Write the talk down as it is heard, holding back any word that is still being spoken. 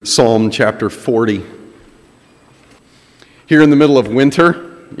Psalm chapter 40. Here in the middle of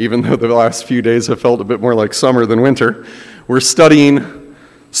winter, even though the last few days have felt a bit more like summer than winter, we're studying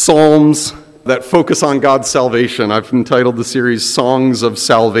psalms that focus on God's salvation. I've entitled the series Songs of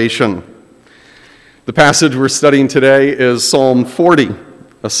Salvation. The passage we're studying today is Psalm 40,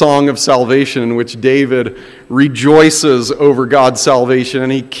 a song of salvation in which David rejoices over God's salvation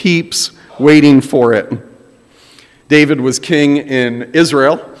and he keeps waiting for it. David was king in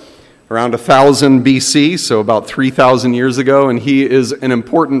Israel around 1000 BC, so about 3,000 years ago, and he is an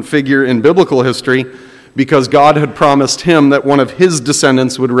important figure in biblical history because God had promised him that one of his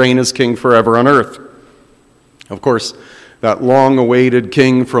descendants would reign as king forever on earth. Of course, that long-awaited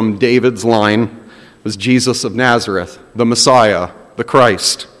king from David's line was Jesus of Nazareth, the Messiah, the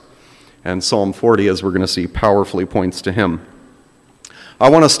Christ. And Psalm 40, as we're going to see, powerfully points to him. I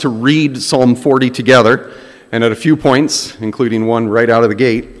want us to read Psalm 40 together. And at a few points, including one right out of the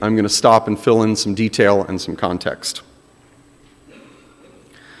gate, I'm going to stop and fill in some detail and some context.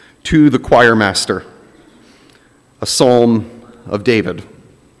 To the choir master, a psalm of David.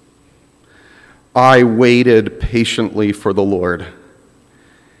 I waited patiently for the Lord.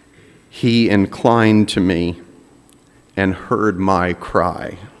 He inclined to me and heard my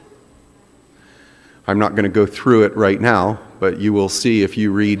cry. I'm not going to go through it right now, but you will see if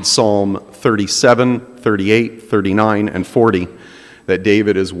you read Psalm 37, 38, 39, and 40, that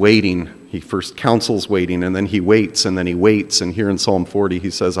David is waiting. He first counsels waiting, and then he waits, and then he waits. And here in Psalm 40,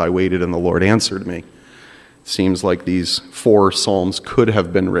 he says, I waited, and the Lord answered me. It seems like these four psalms could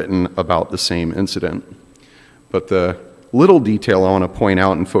have been written about the same incident. But the little detail I want to point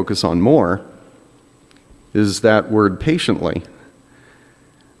out and focus on more is that word patiently.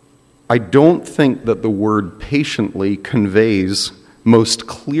 I don't think that the word patiently conveys most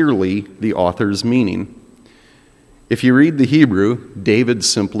clearly the author's meaning. If you read the Hebrew, David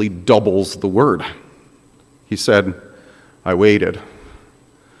simply doubles the word. He said, I waited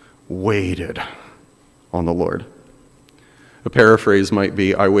on the Lord. A paraphrase might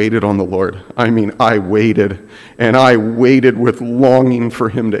be, I waited on the Lord. I waited, and I waited with longing for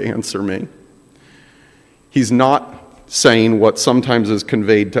him to answer me. He's not saying what sometimes is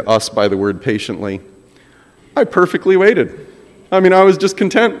conveyed to us by the word patiently. I perfectly waited. I was just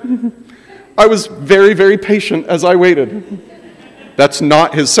content. I was very, very patient as I waited. That's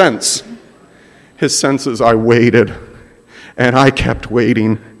not his sense. His sense is I waited, and I kept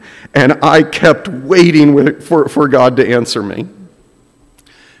waiting, and I kept waiting for God to answer me.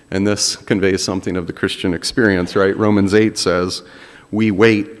 And this conveys something of the Christian experience, right? Romans 8 says, we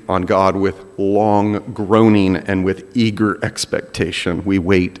wait on God with long groaning and with eager expectation. We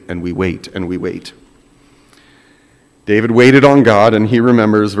wait and we wait and we wait. David waited on God, and he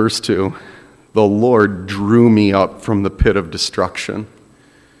remembers verse 2, the Lord drew me up from the pit of destruction.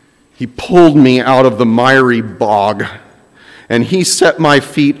 He pulled me out of the miry bog, and he set my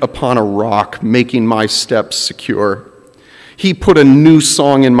feet upon a rock, making my steps secure. He put a new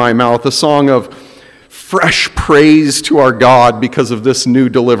song in my mouth, a song of fresh praise to our God because of this new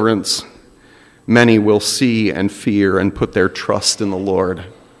deliverance. Many will see and fear and put their trust in the Lord.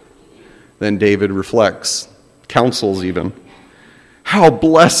 Then David reflects, counsels even. How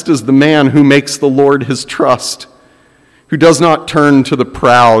blessed is the man who makes the Lord his trust, who does not turn to the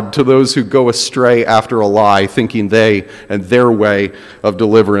proud, to those who go astray after a lie, thinking they and their way of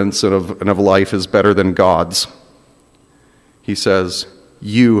deliverance and of life is better than God's. He says,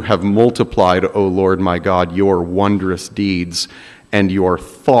 you have multiplied, O Lord my God, your wondrous deeds, and your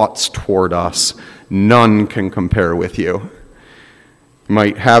thoughts toward us. None can compare with you. You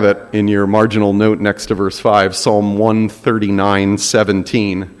might have it in your marginal note next to verse 5, Psalm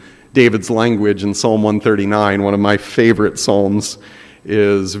 139:17. David's language in Psalm 139, one of my favorite psalms,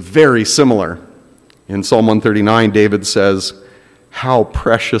 is very similar. In Psalm 139, David says, how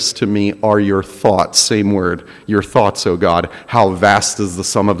precious to me are your thoughts, same word, your thoughts, O God. How vast is the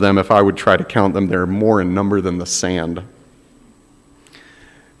sum of them. If I would try to count them, they're more in number than the sand.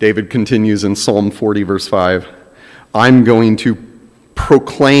 David continues in Psalm 40, verse 5, I'm going to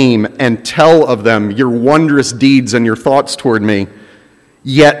proclaim and tell of them your wondrous deeds and your thoughts toward me,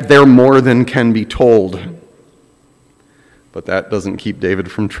 yet they're more than can be told. But that doesn't keep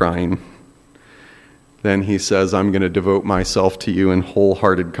David from trying. Then he says, I'm going to devote myself to you in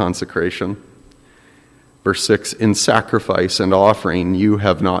wholehearted consecration. Verse 6, in sacrifice and offering you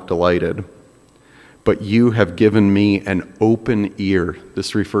have not delighted, but you have given me an open ear.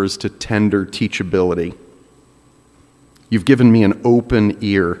 This refers to tender teachability. You've given me an open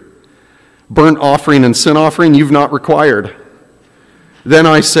ear. Burnt offering and sin offering you've not required. Then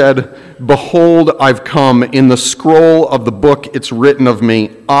I said, behold, I've come. In the scroll of the book it's written of me,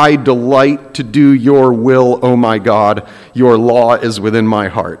 I delight to do your will, O my God. Your law is within my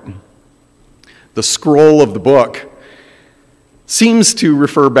heart. The scroll of the book seems to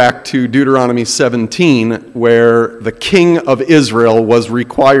refer back to Deuteronomy 17, where the king of Israel was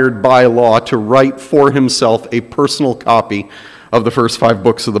required by law to write for himself a personal copy of the first 5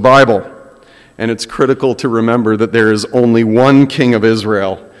 books of the Bible. And it's critical to remember that there is only one king of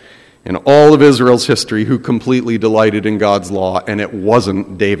Israel in all of Israel's history who completely delighted in God's law, and it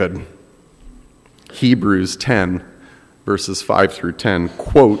wasn't David. Hebrews 10, verses 5 through 10,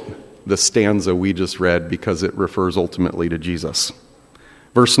 quote the stanza we just read because it refers ultimately to Jesus.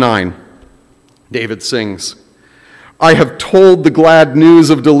 Verse 9, David sings, I have told the glad news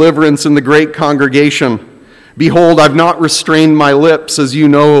of deliverance in the great congregation. Behold, I've not restrained my lips, as you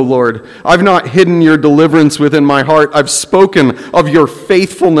know, O Lord. I've not hidden your deliverance within my heart. I've spoken of your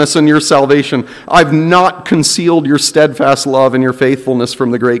faithfulness and your salvation. I've not concealed your steadfast love and your faithfulness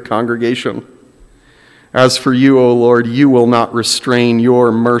from the great congregation. As for you, O Lord, you will not restrain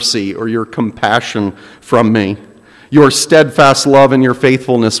your mercy or your compassion from me. Your steadfast love and your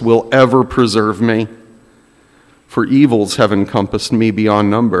faithfulness will ever preserve me. For evils have encompassed me beyond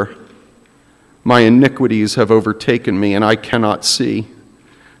number. My iniquities have overtaken me, and I cannot see.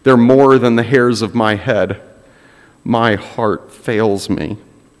 They're more than the hairs of my head. My heart fails me.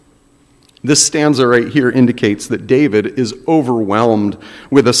 This stanza right here indicates that David is overwhelmed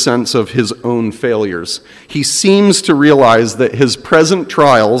with a sense of his own failures. He seems to realize that his present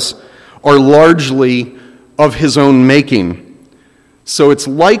trials are largely of his own making. So it's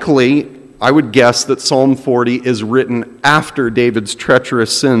likely, I would guess, that Psalm 40 is written after David's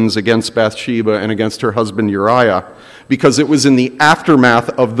treacherous sins against Bathsheba and against her husband Uriah, because it was in the aftermath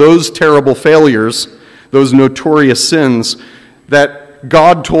of those terrible failures, those notorious sins, that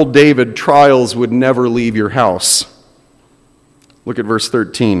God told David trials would never leave your house. Look at verse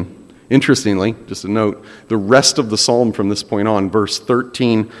 13. Interestingly, just a note, the rest of the psalm from this point on, verse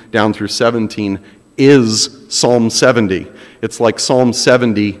 13 down through 17, is Psalm 70. It's like Psalm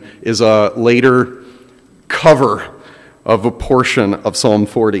 70 is a later cover of a portion of Psalm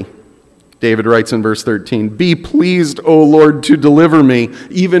 40. David writes in verse 13, Be pleased, O Lord, to deliver me,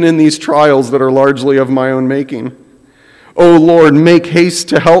 even in these trials that are largely of my own making. O Lord, make haste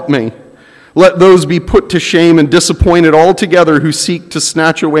to help me. Let those be put to shame and disappointed altogether who seek to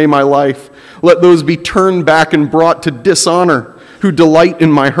snatch away my life. Let those be turned back and brought to dishonor who delight in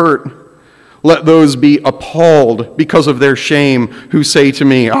my hurt. Let those be appalled because of their shame who say to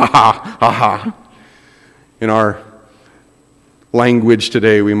me, Aha, aha. In our language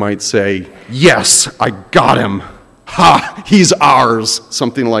today, we might say, Yes, I got him. Ha, he's ours.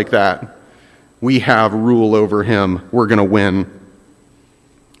 Something like that. We have rule over him. We're going to win.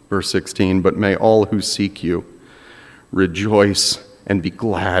 Verse 16, But may all who seek you rejoice and be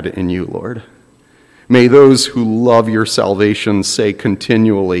glad in you, Lord. May those who love your salvation say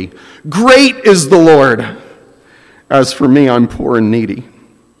continually, Great is the Lord. As for me, I'm poor and needy.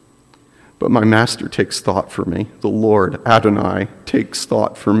 But my master takes thought for me. The Lord, Adonai, takes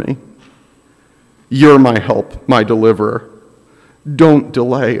thought for me. You're my help, my deliverer. Don't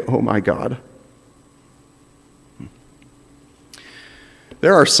delay, oh my God.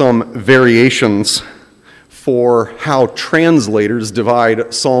 There are some variations for how translators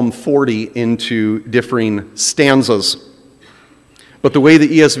divide Psalm 40 into differing stanzas. But the way the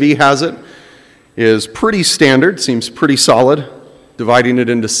ESV has it is pretty standard, seems pretty solid, dividing it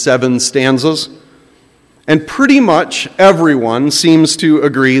into 7 stanzas. And pretty much everyone seems to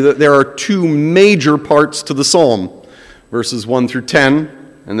agree that there are 2 major parts to the psalm, verses 1 through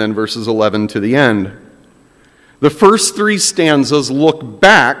 10, and then verses 11 to the end. The first 3 stanzas look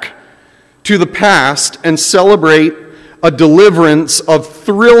back to the past and celebrate a deliverance of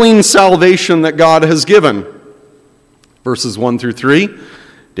thrilling salvation that God has given. Verses 1 through 3,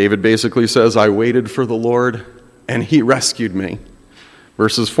 David basically says, I waited for the Lord, and he rescued me.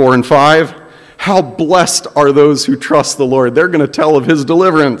 Verses 4 and 5, how blessed are those who trust the Lord. They're going to tell of his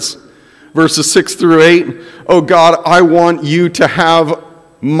deliverance. Verses 6 through 8, oh God, I want you to have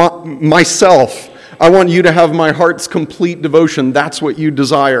myself. I want you to have my heart's complete devotion. That's what you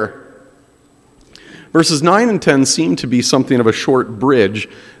desire. Verses 9 and 10 seem to be something of a short bridge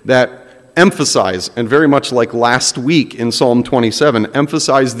that emphasize, and very much like last week in Psalm 27,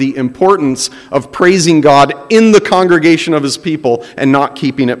 emphasize the importance of praising God in the congregation of his people and not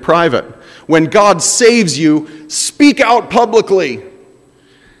keeping it private. When God saves you, speak out publicly.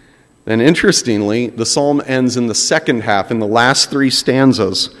 Then interestingly, the psalm ends in the second half, in the last 3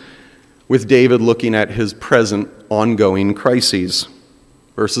 stanzas, with David looking at his present ongoing crises.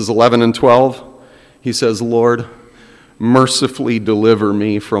 Verses 11 and 12, he says, Lord, mercifully deliver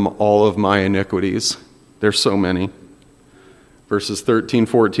me from all of my iniquities. There's so many. Verses 13,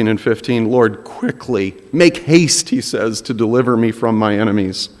 14, and 15, Lord, quickly, make haste, he says, to deliver me from my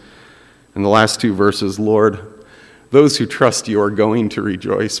enemies. And the last two verses, Lord, those who trust you are going to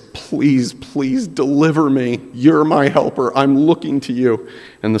rejoice. Please, please deliver me. You're my helper. I'm looking to you.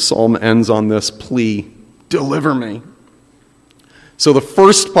 And the psalm ends on this plea, deliver me. So the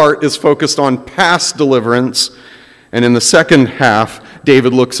first part is focused on past deliverance. And in the second half,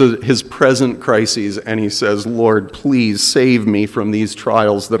 David looks at his present crises and he says, Lord, please save me from these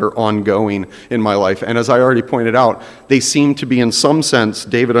trials that are ongoing in my life. And as I already pointed out, they seem to be, in some sense,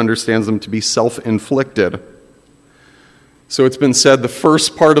 David understands them to be self-inflicted. So it's been said the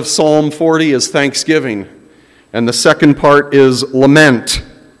first part of Psalm 40 is thanksgiving, and the second part is lament.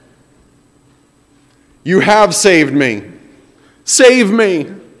 You have saved me. Save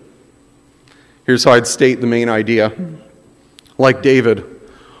me. Here's how I'd state the main idea. Like David,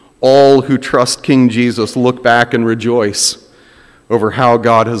 all who trust King Jesus look back and rejoice over how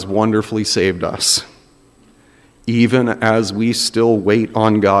God has wonderfully saved us, even as we still wait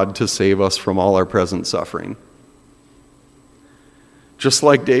on God to save us from all our present suffering. Just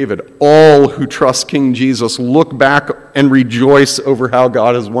like David, all who trust King Jesus look back and rejoice over how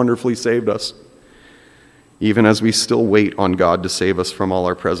God has wonderfully saved us, even as we still wait on God to save us from all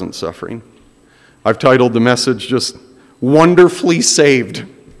our present suffering. I've titled the message just Wonderfully Saved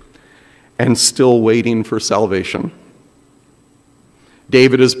and Still Waiting for Salvation.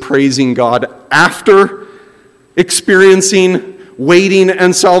 David is praising God after experiencing waiting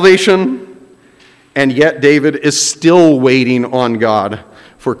and salvation, and yet David is still waiting on God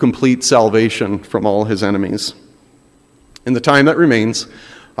for complete salvation from all his enemies. In the time that remains,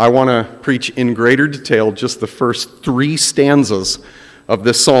 I want to preach in greater detail just the first 3 stanzas of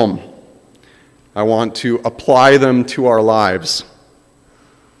this psalm. I want to apply them to our lives.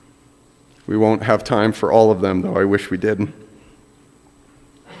 We won't have time for all of them, though I wish we did.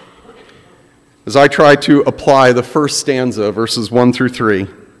 As I try to apply the first stanza, verses 1 through 3,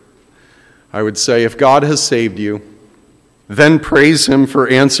 I would say, if God has saved you, then praise him for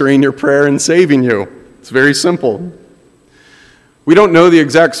answering your prayer and saving you. It's very simple. We don't know the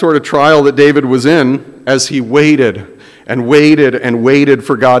exact sort of trial that David was in as he waited and waited and waited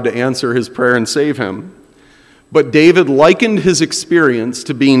for God to answer his prayer and save him. But David likened his experience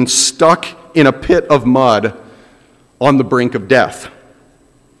to being stuck in a pit of mud on the brink of death.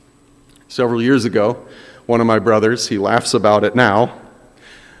 Several years ago, one of my brothers, he laughs about it now,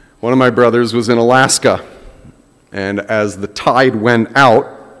 one of my brothers was in Alaska, and as the tide went out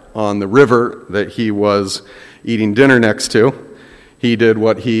on the river that he was eating dinner next to, he did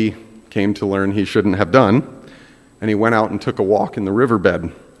what he came to learn he shouldn't have done, and he went out and took a walk in the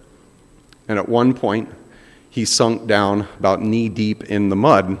riverbed. And at one point, he sunk down about knee-deep in the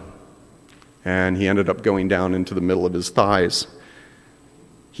mud, and he ended up going down into the middle of his thighs.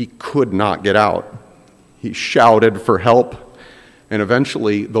 He could not get out. He shouted for help, and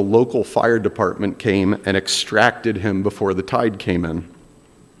eventually the local fire department came and extracted him before the tide came in.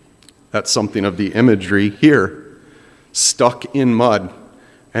 That's something of the imagery here. Stuck in mud,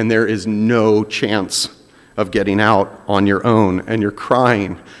 and there is no chance of getting out on your own, and you're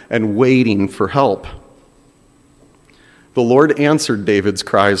crying and waiting for help. The Lord answered David's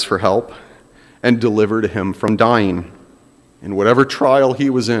cries for help and delivered him from dying. In whatever trial he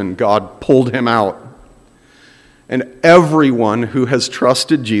was in, God pulled him out. And everyone who has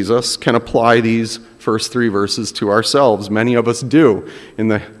trusted Jesus can apply these first 3 verses to ourselves. Many of us do. In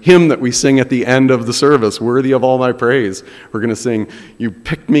the hymn that we sing at the end of the service, Worthy of All My Praise, we're going to sing, You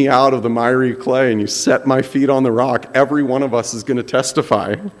picked me out of the miry clay and you set my feet on the rock. Every one of us is going to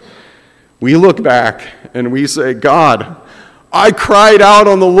testify. We look back and we say, God, I cried out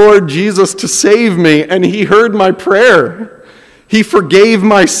on the Lord Jesus to save me, and he heard my prayer. He forgave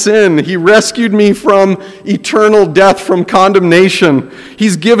my sin. He rescued me from eternal death, from condemnation.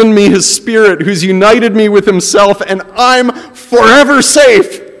 He's given me his Spirit, who's united me with himself, and I'm forever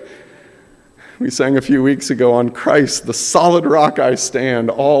safe. We sang a few weeks ago, on Christ, the solid rock I stand.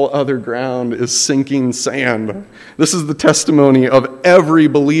 All other ground is sinking sand. This is the testimony of every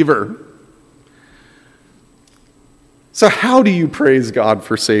believer. So how do you praise God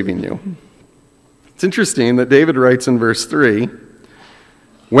for saving you? It's interesting that David writes in verse 3,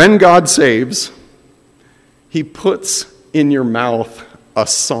 when God saves, he puts in your mouth a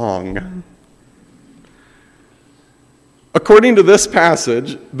song. According to this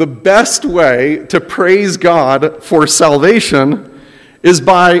passage, the best way to praise God for salvation is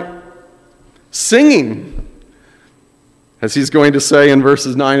by singing. As he's going to say in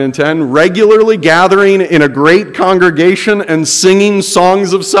verses 9 and 10, regularly gathering in a great congregation and singing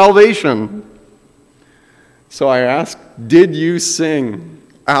songs of salvation. So I ask, did you sing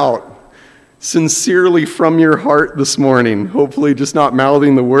out sincerely from your heart this morning? Hopefully just not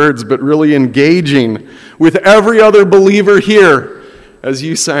mouthing the words, but really engaging with every other believer here as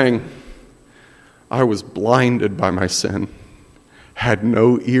you sang, I was blinded by my sin, had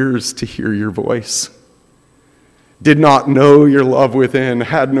no ears to hear your voice, did not know your love within,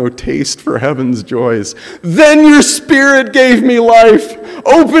 had no taste for heaven's joys. Then your Spirit gave me life,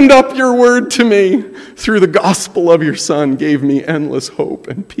 opened up your word to me, through the gospel of your Son, gave me endless hope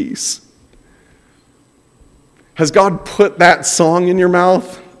and peace. Has God put that song in your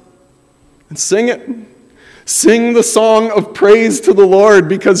mouth? And sing it. Sing the song of praise to the Lord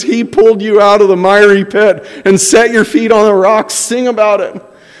because he pulled you out of the miry pit and set your feet on the rocks. Sing about it.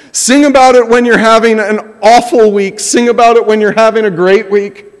 Sing about it when you're having an awful week. Sing about it when you're having a great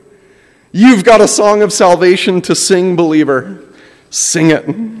week. You've got a song of salvation to sing, believer. Sing it.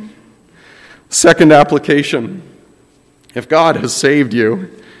 Second application. If God has saved you,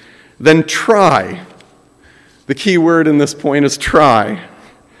 then try. The key word in this point is try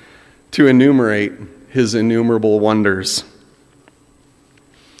to enumerate his innumerable wonders.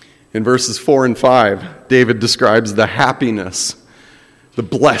 In verses 4 and 5, David describes the happiness, the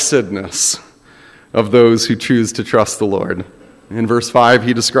blessedness of those who choose to trust the Lord. In verse 5,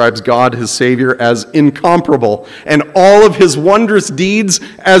 he describes God, his Savior, as incomparable, and all of his wondrous deeds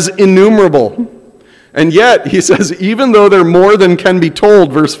as innumerable. And yet, he says, even though they're more than can be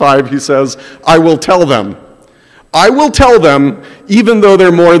told, verse 5, he says, I will tell them. I will tell them, even though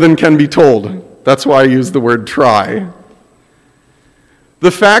they're more than can be told. That's why I use the word try.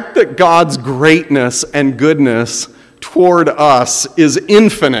 The fact that God's greatness and goodness toward us is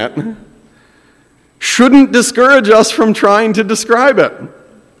infinite shouldn't discourage us from trying to describe it.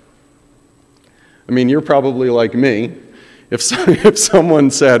 I mean, you're probably like me. If someone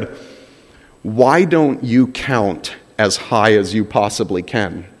said, why don't you count as high as you possibly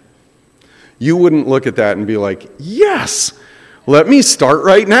can? You wouldn't look at that and be like, yes, let me start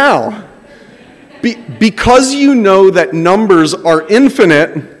right now. Because you know that numbers are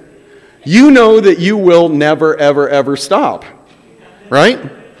infinite, you know that you will never, ever, ever stop. Right?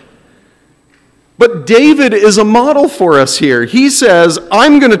 But David is a model for us here. He says,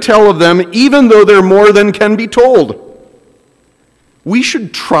 I'm going to tell of them even though they're more than can be told. We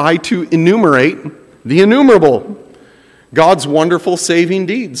should try to enumerate the innumerable, God's wonderful saving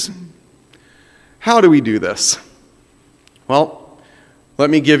deeds. How do we do this? Well,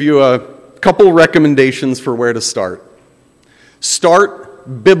 let me give you a couple recommendations for where to start.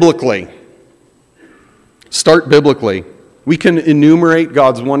 Start biblically. Start biblically. We can enumerate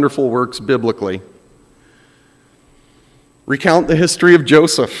God's wonderful works biblically. Recount the history of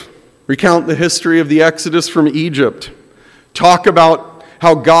Joseph. Recount the history of the Exodus from Egypt. Talk about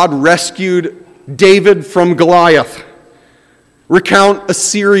how God rescued David from Goliath. Recount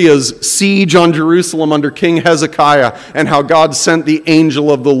Assyria's siege on Jerusalem under King Hezekiah and how God sent the angel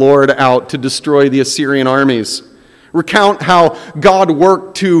of the Lord out to destroy the Assyrian armies. Recount how God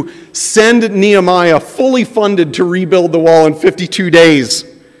worked to send Nehemiah fully funded to rebuild the wall in 52 days.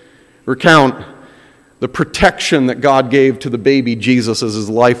 Recount the protection that God gave to the baby Jesus as his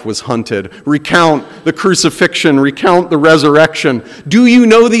life was hunted. Recount the crucifixion. Recount the resurrection. Do you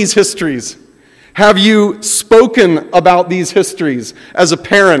know these histories? Have you spoken about these histories as a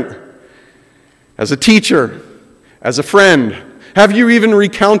parent, as a teacher, as a friend? Have you even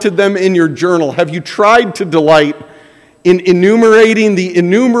recounted them in your journal? Have you tried to delight in enumerating the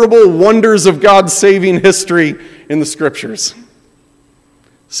innumerable wonders of God's saving history in the Scriptures?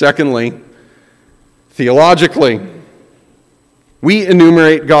 Secondly, theologically, we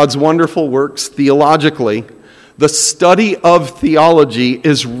enumerate God's wonderful works theologically. The study of theology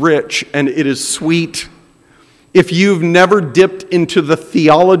is rich and it is sweet. If you've never dipped into the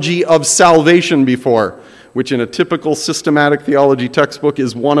theology of salvation before, which in a typical systematic theology textbook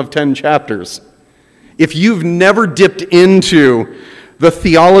is 1 of 10 chapters, if you've never dipped into the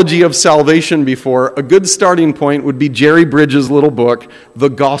theology of salvation before, a good starting point would be Jerry Bridges' little book, The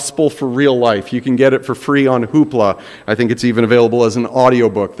Gospel for Real Life. You can get it for free on Hoopla. I think it's even available as an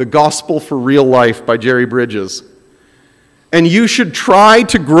audiobook. The Gospel for Real Life by Jerry Bridges. And you should try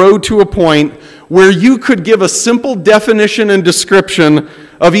to grow to a point where you could give a simple definition and description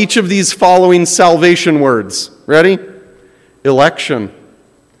of each of these following salvation words. Ready? Election,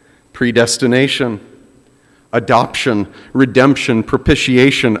 predestination, adoption, redemption,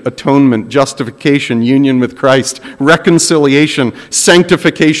 propitiation, atonement, justification, union with Christ, reconciliation,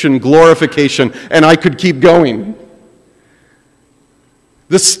 sanctification, glorification, and I could keep going.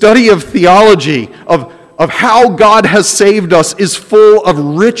 The study of theology, of how God has saved us, is full of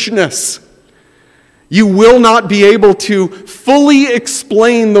richness. You will not be able to fully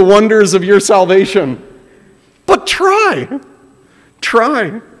explain the wonders of your salvation, but try.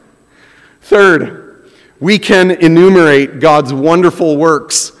 Try. Third, we can enumerate God's wonderful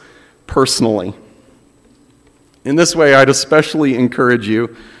works personally. In this way, I'd especially encourage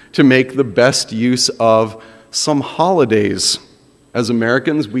you to make the best use of some holidays. As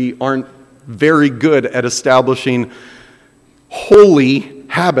Americans, we aren't very good at establishing holy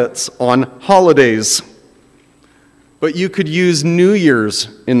habits on holidays. But you could use New Year's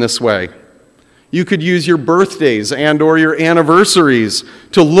in this way. You could use your birthdays and or your anniversaries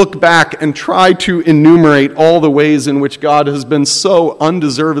to look back and try to enumerate all the ways in which God has been so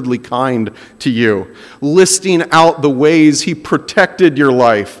undeservedly kind to you, listing out the ways He protected your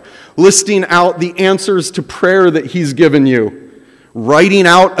life, listing out the answers to prayer that He's given you, writing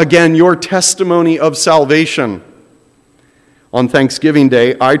out again your testimony of salvation. On Thanksgiving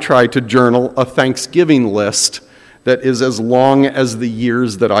Day, I try to journal a Thanksgiving list that is as long as the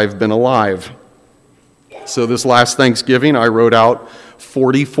years that I've been alive. So this last Thanksgiving, I wrote out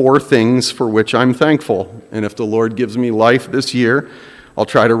 44 things for which I'm thankful. And if the Lord gives me life this year, I'll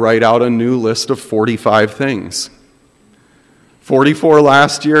try to write out a new list of 45 things. 44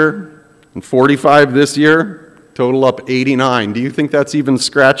 last year and 45 this year, total up 89. Do you think that's even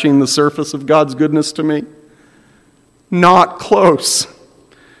scratching the surface of God's goodness to me? Not close.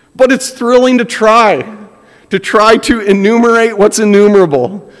 But it's thrilling to try to enumerate what's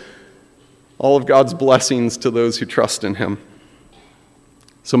innumerable. All of God's blessings to those who trust in Him.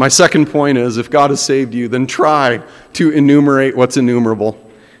 So my second point is, if God has saved you, then try to enumerate what's innumerable,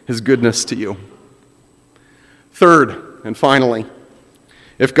 His goodness to you. Third, and finally,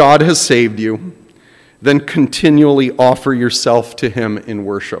 if God has saved you, then continually offer yourself to Him in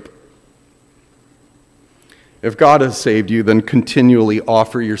worship. If God has saved you, then continually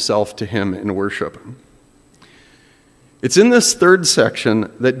offer yourself to Him in worship. It's in this third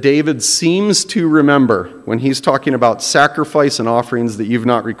section that David seems to remember when he's talking about sacrifice and offerings that you've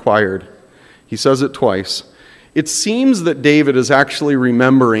not required. He says it twice. It seems that David is actually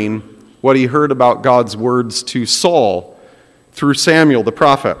remembering what he heard about God's words to Saul through Samuel the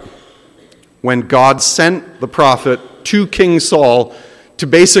prophet, when God sent the prophet to King Saul to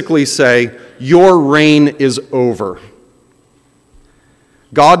basically say, "Your reign is over."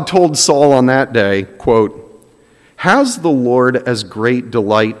 God told Saul on that day, quote, "Has the Lord as great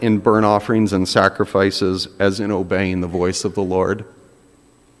delight in burnt offerings and sacrifices as in obeying the voice of the Lord?"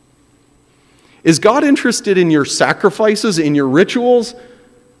 Is God interested in your sacrifices, in your rituals?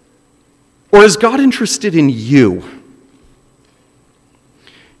 Or is God interested in you?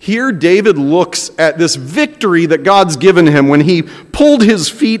 Here, David looks at this victory that God's given him when He pulled his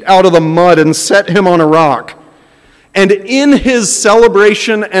feet out of the mud and set him on a rock. And in his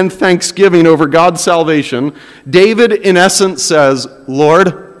celebration and thanksgiving over God's salvation, David, in essence, says,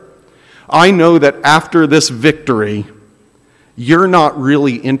 "Lord, I know that after this victory, You're not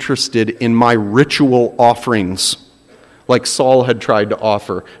really interested in my ritual offerings, like Saul had tried to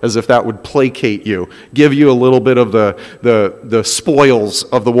offer, as if that would placate you, give you a little bit of the spoils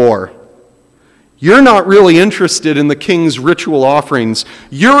of the war. You're not really interested in the king's ritual offerings.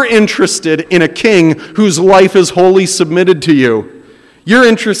 You're interested in a king whose life is wholly submitted to you. You're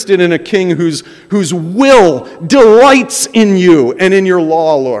interested in a king whose will delights in you and in your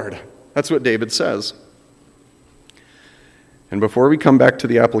law, Lord." That's what David says. And before we come back to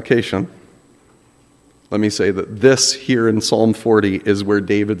the application, let me say that this here in Psalm 40 is where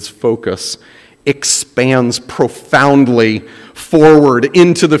David's focus expands profoundly forward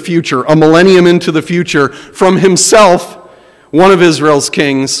into the future, a millennium into the future, from himself, one of Israel's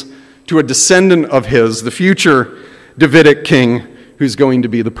kings, to a descendant of his, the future Davidic king, who's going to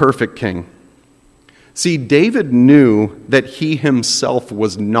be the perfect king. See, David knew that he himself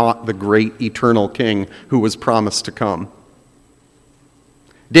was not the great eternal king who was promised to come.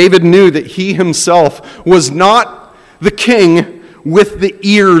 David knew that he himself was not the king with the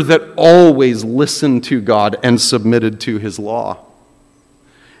ear that always listened to God and submitted to His law.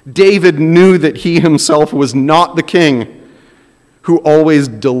 David knew that he himself was not the king who always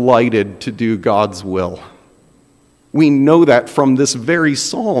delighted to do God's will. We know that from this very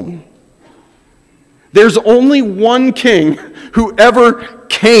psalm. There's only one king who ever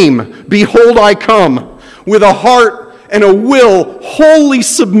came, "Behold, I come," with a heart and a will wholly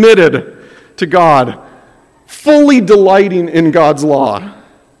submitted to God, fully delighting in God's law.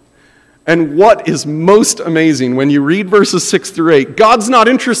 And what is most amazing when you read verses 6 through 8, God's not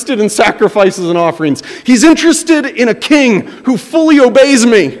interested in sacrifices and offerings. He's interested in a king who fully obeys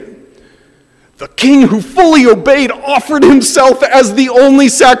me. The king who fully obeyed offered himself as the only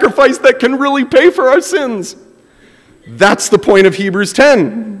sacrifice that can really pay for our sins. That's the point of Hebrews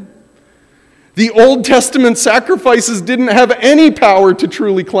 10. The Old Testament sacrifices didn't have any power to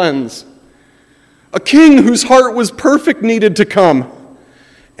truly cleanse. A king whose heart was perfect needed to come.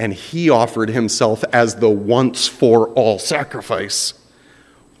 And he offered himself as the once-for-all sacrifice.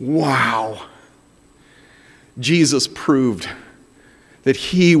 Wow. Jesus proved that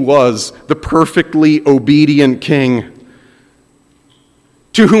he was the perfectly obedient king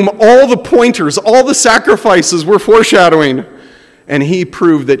to whom all the pointers, all the sacrifices were foreshadowing. And he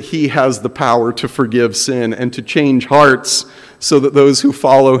proved that he has the power to forgive sin and to change hearts so that those who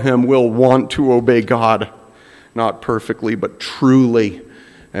follow him will want to obey God, not perfectly, but truly,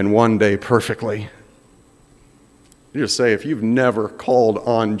 and one day perfectly. You just say, if you've never called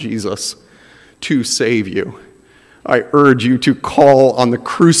on Jesus to save you, I urge you to call on the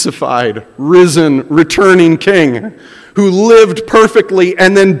crucified, risen, returning King who lived perfectly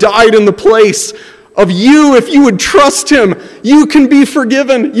and then died in the place of you. If you would trust him, you can be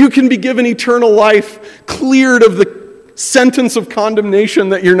forgiven. You can be given eternal life, cleared of the sentence of condemnation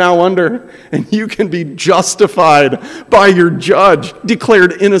that you're now under, and you can be justified by your judge,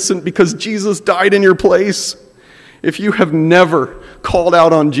 declared innocent because Jesus died in your place. If you have never called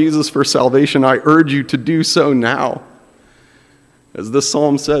out on Jesus for salvation, I urge you to do so now. As this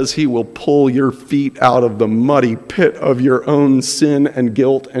psalm says, he will pull your feet out of the muddy pit of your own sin and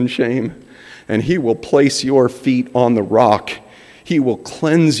guilt and shame, and he will place your feet on the rock. He will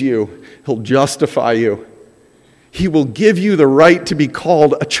cleanse you. He'll justify you. He will give you the right to be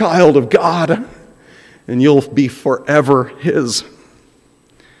called a child of God, and you'll be forever his.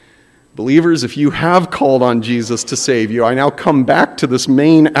 Believers, if you have called on Jesus to save you, I now come back to this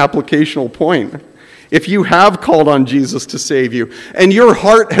main applicational point. If you have called on Jesus to save you, and your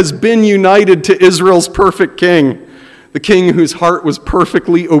heart has been united to Israel's perfect king, the king whose heart was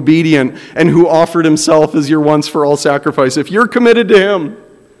perfectly obedient and who offered himself as your once-for-all sacrifice, if you're committed to him,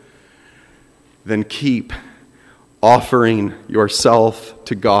 then keep offering yourself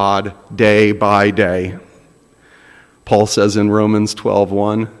to God day by day. Paul says in Romans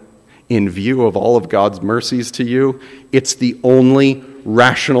 12:1, in view of all of God's mercies to you, it's the only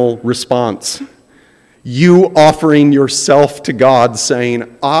rational response. You offering yourself to God,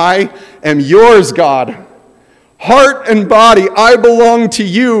 saying, I am yours, God. Heart and body, I belong to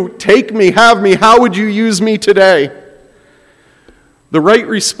you. Take me, have me. How would you use me today? The right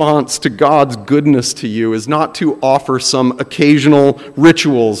response to God's goodness to you is not to offer some occasional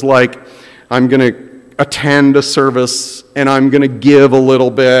rituals like, I'm going to attend a service and I'm going to give a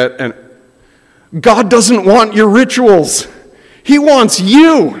little bit. And God doesn't want your rituals. He wants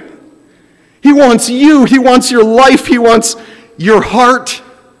you. He wants you. He wants your life. He wants your heart.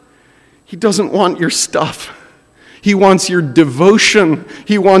 He doesn't want your stuff. He wants your devotion.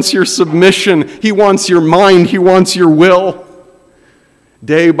 He wants your submission. He wants your mind. He wants your will.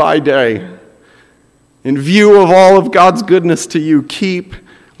 Day by day, in view of all of God's goodness to you, keep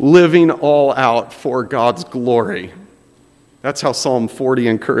living all out for God's glory. That's how Psalm 40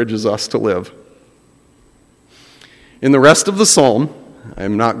 encourages us to live. In the rest of the psalm,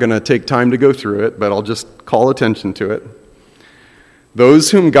 I'm not going to take time to go through it, but I'll just call attention to it. Those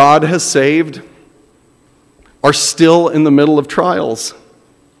whom God has saved are still in the middle of trials.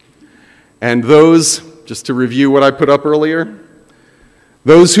 And those, just to review what I put up earlier,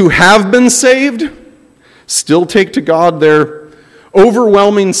 those who have been saved still take to God their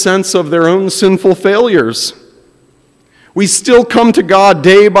overwhelming sense of their own sinful failures. We still come to God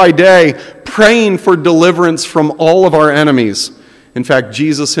day by day, praying for deliverance from all of our enemies. In fact,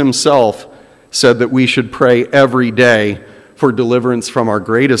 Jesus himself said that we should pray every day for deliverance from our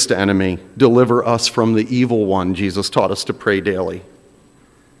greatest enemy. Deliver us from the evil one. Jesus taught us to pray daily.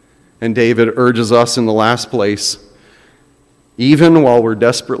 And David urges us in the last place, even while we're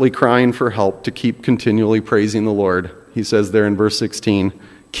desperately crying for help, to keep continually praising the Lord. He says there in verse 16,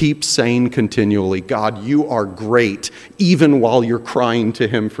 keep saying continually, God, you are great, even while you're crying to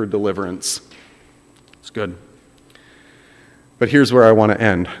him for deliverance. It's good. But here's where I want to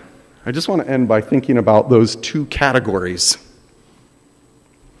end. I just want to end by thinking about those two categories.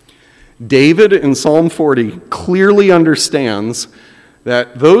 David in Psalm 40 clearly understands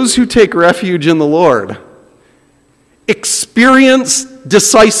that those who take refuge in the Lord experience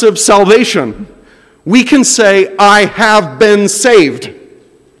decisive salvation. We can say, I have been saved.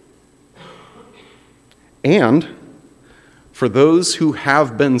 And For those who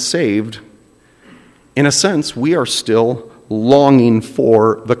have been saved, in a sense, we are still longing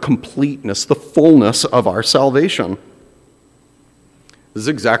for the completeness, the fullness of our salvation. This is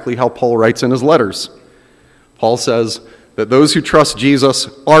exactly how Paul writes in his letters. Paul says that those who trust Jesus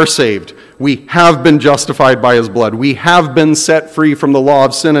are saved. We have been justified by his blood. We have been set free from the law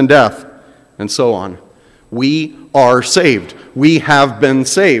of sin and death, and so on. We are saved. We have been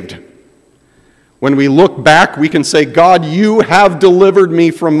saved. When we look back, we can say, God, you have delivered me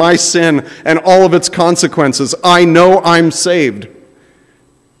from my sin and all of its consequences. I know I'm saved.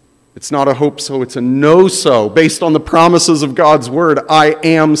 It's not a hope so, it's a know so. Based on the promises of God's word, I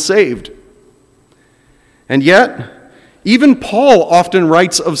am saved. And yet, even Paul often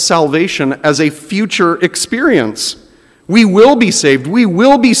writes of salvation as a future experience. We will be saved. We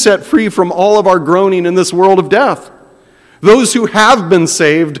will be set free from all of our groaning in this world of death. Those who have been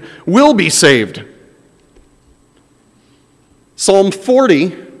saved will be saved. Psalm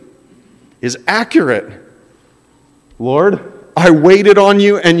 40 is accurate. Lord, I waited on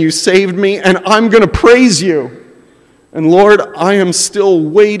you and you saved me, and I'm going to praise you. And Lord, I am still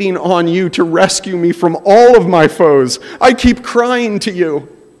waiting on you to rescue me from all of my foes. I keep crying to you.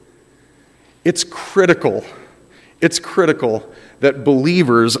 It's critical that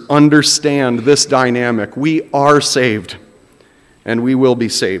believers understand this dynamic. We are saved, and we will be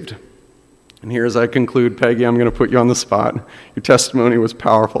saved. And here as I conclude, Peggy, I'm going to put you on the spot. Your testimony was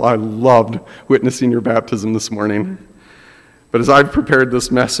powerful. I loved witnessing your baptism this morning. But as I've prepared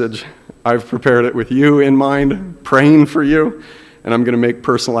this message, I've prepared it with you in mind, praying for you, and I'm going to make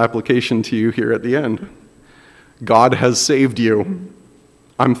personal application to you here at the end. God has saved you.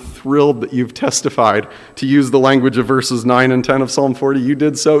 I'm thrilled that you've testified. To use the language of verses 9 and 10 of Psalm 40, you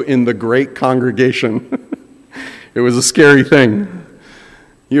did so in the great congregation. It was a scary thing.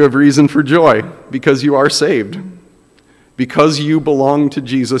 You have reason for joy because you are saved. Because you belong to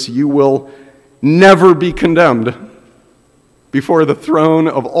Jesus, you will never be condemned before the throne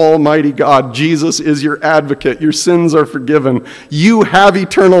of Almighty God. Jesus is your advocate. Your sins are forgiven. You have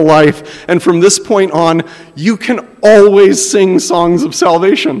eternal life. And from this point on, you can always sing songs of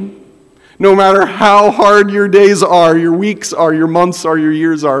salvation. No matter how hard your days are, your weeks are, your months are, your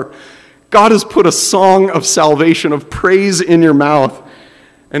years are, God has put a song of salvation, of praise in your mouth.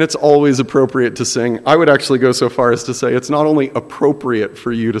 And it's always appropriate to sing. I would actually go so far as to say it's not only appropriate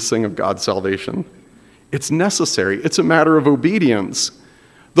for you to sing of God's salvation, it's necessary. It's a matter of obedience.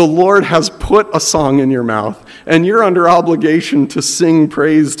 The Lord has put a song in your mouth, and you're under obligation to sing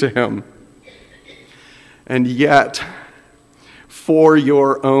praise to him. And yet, for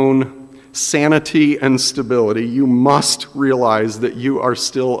your own sanity and stability, you must realize that you are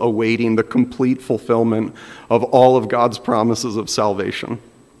still awaiting the complete fulfillment of all of God's promises of salvation.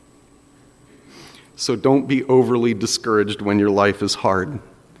 So don't be overly discouraged when your life is hard.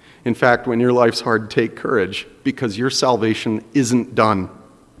 In fact, when your life's hard, take courage, because your salvation isn't done.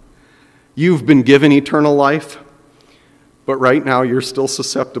 You've been given eternal life, but right now you're still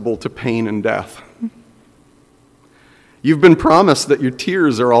susceptible to pain and death. You've been promised that your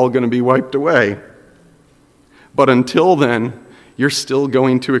tears are all going to be wiped away. But until then, you're still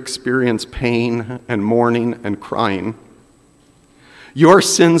going to experience pain and mourning and crying. Your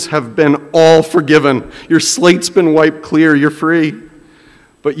sins have been all forgiven. Your slate's been wiped clear. You're free.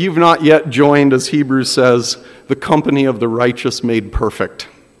 But you've not yet joined, as Hebrews says, the company of the righteous made perfect.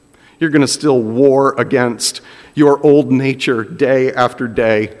 You're going to still war against your old nature day after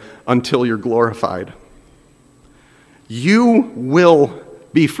day until you're glorified. You will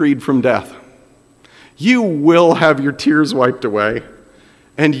be freed from death. You will have your tears wiped away,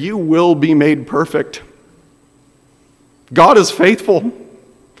 and you will be made perfect. God is faithful.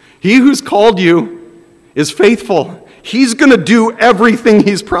 He who's called you is faithful. He's going to do everything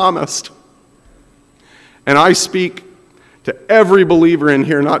he's promised. And I speak to every believer in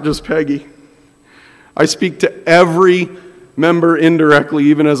here, not just Peggy. I speak to every member indirectly,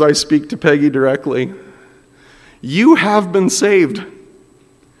 even as I speak to Peggy directly. You have been saved.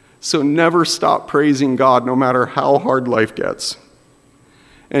 So never stop praising God, no matter how hard life gets.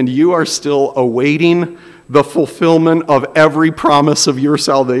 And you are still awaiting the fulfillment of every promise of your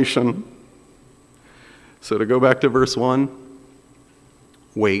salvation. So to go back to verse 1,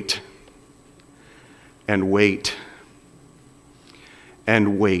 wait, and wait,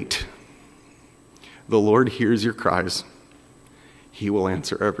 and wait. The Lord hears your cries. He will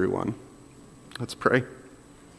answer everyone. Let's pray.